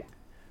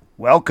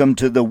Welcome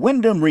to the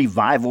Wyndham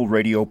Revival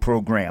Radio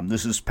Program.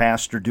 This is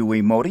Pastor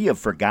Dewey Modi of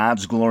For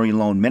God's Glory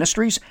Alone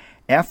Ministries,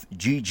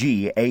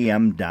 fggam.org,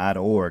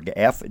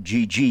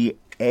 fggam.org.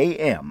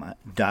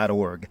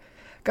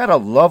 Got a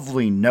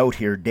lovely note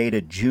here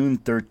dated June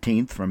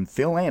 13th from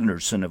Phil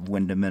Anderson of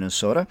Wyndham,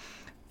 Minnesota.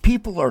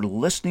 People are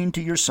listening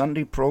to your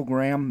Sunday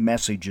program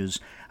messages.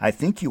 I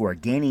think you are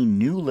gaining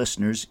new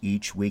listeners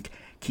each week.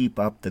 Keep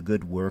up the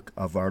good work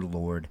of our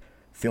Lord.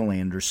 Phil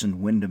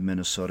Anderson, Wyndham,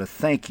 Minnesota.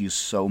 Thank you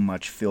so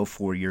much, Phil,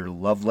 for your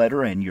love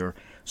letter and your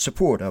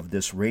support of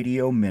this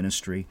radio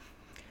ministry.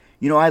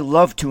 You know, I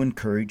love to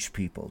encourage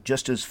people,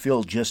 just as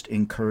Phil just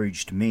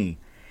encouraged me.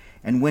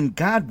 And when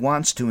God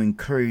wants to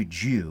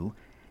encourage you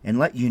and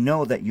let you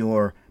know that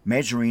you're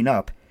measuring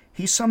up,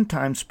 He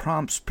sometimes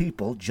prompts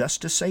people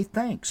just to say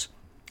thanks,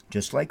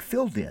 just like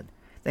Phil did.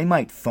 They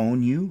might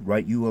phone you,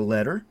 write you a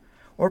letter,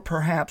 or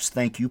perhaps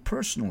thank you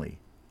personally.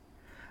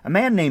 A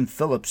man named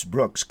Phillips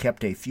Brooks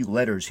kept a few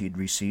letters he'd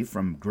received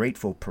from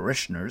grateful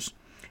parishioners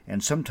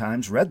and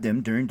sometimes read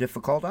them during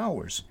difficult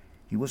hours.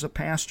 He was a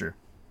pastor.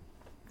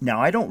 Now,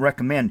 I don't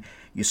recommend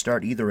you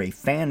start either a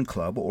fan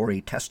club or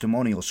a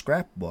testimonial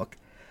scrapbook,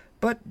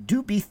 but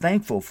do be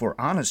thankful for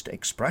honest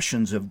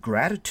expressions of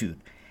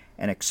gratitude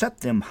and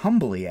accept them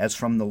humbly as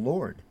from the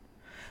Lord.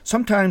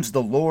 Sometimes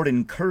the Lord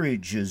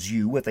encourages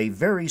you with a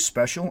very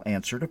special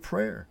answer to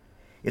prayer.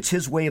 It's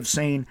His way of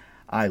saying,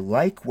 I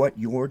like what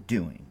you're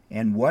doing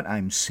and what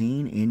I'm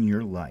seeing in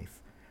your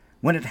life.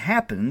 When it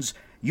happens,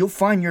 you'll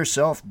find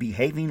yourself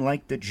behaving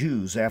like the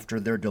Jews after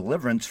their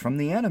deliverance from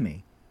the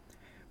enemy.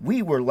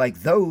 We were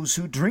like those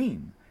who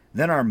dream.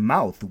 Then our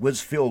mouth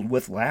was filled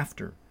with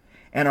laughter,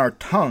 and our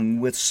tongue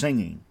with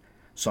singing.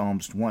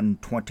 Psalms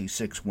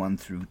 126, 1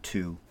 through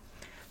 2.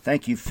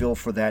 Thank you, Phil,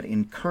 for that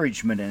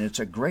encouragement, and it's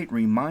a great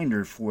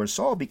reminder for us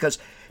all, because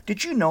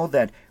did you know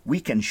that we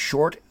can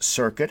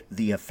short-circuit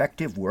the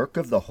effective work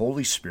of the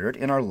Holy Spirit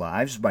in our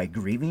lives by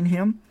grieving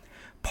Him?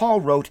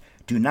 Paul wrote,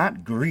 do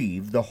not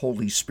grieve the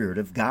Holy Spirit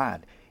of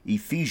God,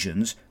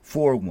 Ephesians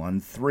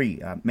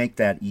 4:1-3. Make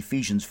that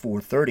Ephesians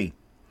 4:30.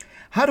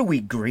 How do we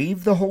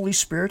grieve the Holy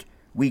Spirit?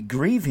 We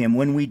grieve Him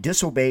when we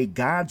disobey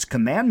God's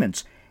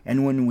commandments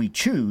and when we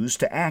choose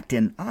to act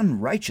in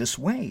unrighteous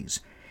ways.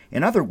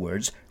 In other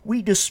words,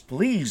 we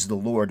displease the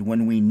Lord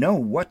when we know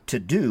what to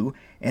do,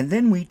 and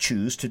then we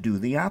choose to do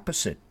the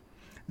opposite.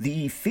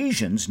 The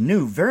Ephesians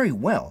knew very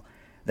well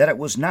that it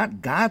was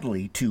not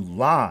godly to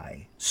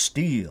lie,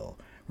 steal,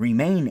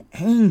 remain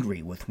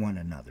angry with one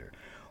another,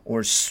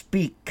 or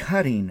speak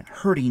cutting,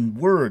 hurting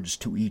words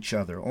to each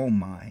other. Oh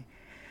my!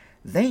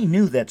 They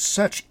knew that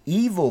such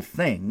evil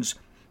things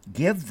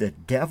give the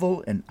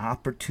devil an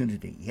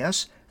opportunity.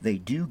 Yes, they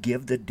do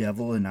give the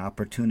devil an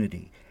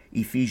opportunity.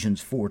 Ephesians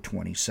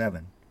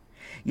 4:27.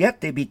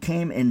 Yet they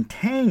became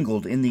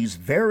entangled in these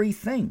very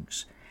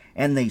things,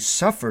 and they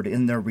suffered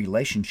in their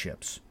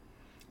relationships.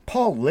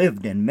 Paul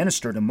lived and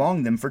ministered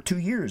among them for 2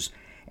 years,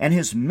 and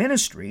his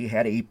ministry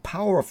had a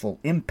powerful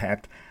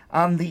impact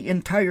on the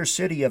entire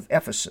city of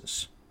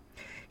Ephesus.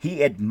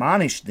 He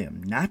admonished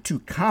them not to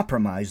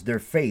compromise their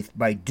faith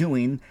by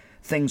doing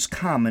things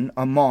common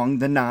among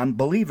the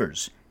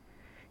non-believers.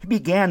 He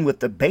began with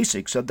the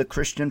basics of the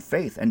Christian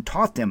faith and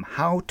taught them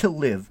how to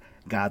live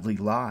godly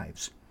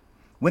lives.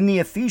 When the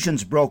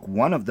Ephesians broke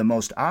one of the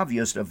most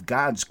obvious of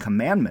God's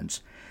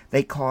commandments,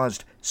 they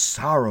caused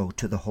sorrow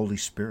to the Holy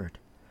Spirit.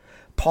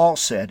 Paul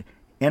said,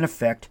 in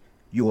effect,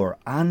 your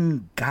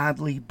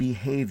ungodly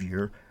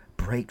behavior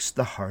breaks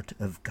the heart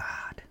of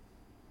God.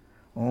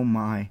 Oh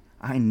my,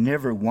 I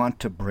never want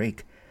to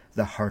break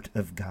the heart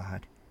of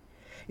God.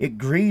 It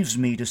grieves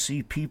me to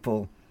see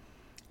people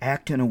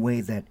act in a way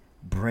that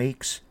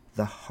breaks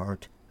the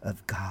heart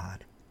of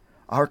God,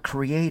 our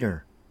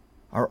Creator,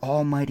 our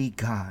Almighty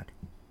God.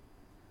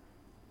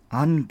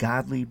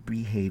 Ungodly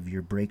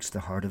behavior breaks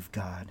the heart of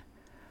God.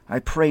 I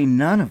pray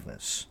none of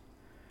us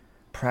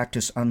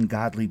practice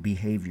ungodly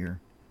behavior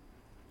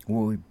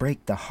or we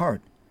break the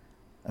heart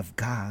of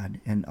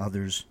God and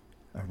others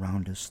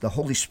around us. The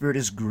Holy Spirit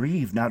is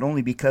grieved not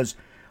only because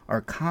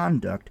our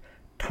conduct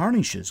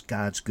tarnishes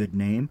God's good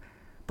name,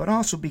 but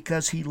also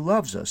because He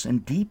loves us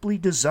and deeply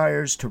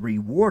desires to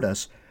reward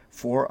us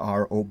for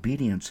our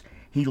obedience.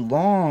 He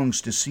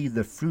longs to see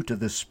the fruit of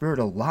the Spirit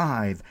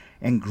alive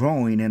and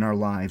growing in our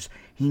lives.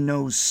 He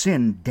knows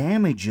sin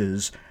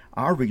damages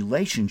our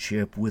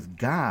relationship with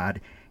God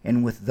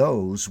and with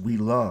those we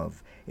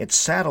love. It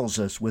saddles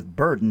us with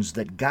burdens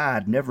that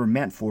God never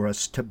meant for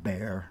us to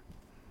bear.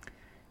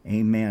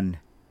 Amen.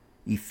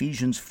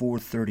 Ephesians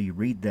 4:30,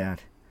 read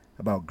that,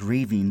 about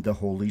grieving the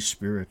Holy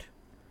Spirit.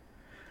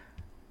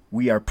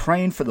 We are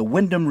praying for the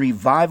Wyndham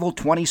Revival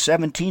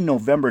 2017,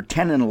 November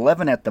 10 and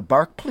 11 at the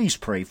Bark. Please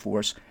pray for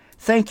us.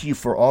 Thank you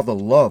for all the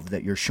love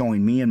that you're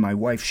showing me and my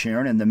wife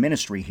Sharon and the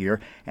ministry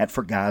here at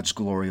For God's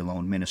Glory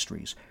Alone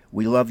Ministries.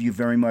 We love you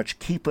very much.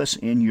 Keep us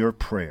in your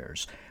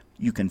prayers.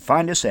 You can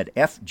find us at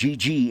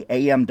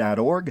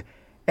fggam.org,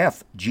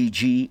 fggam.org.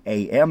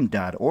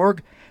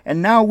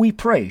 And now we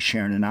pray,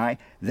 Sharon and I,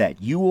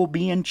 that you will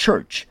be in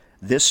church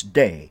this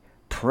day.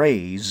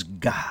 Praise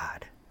God.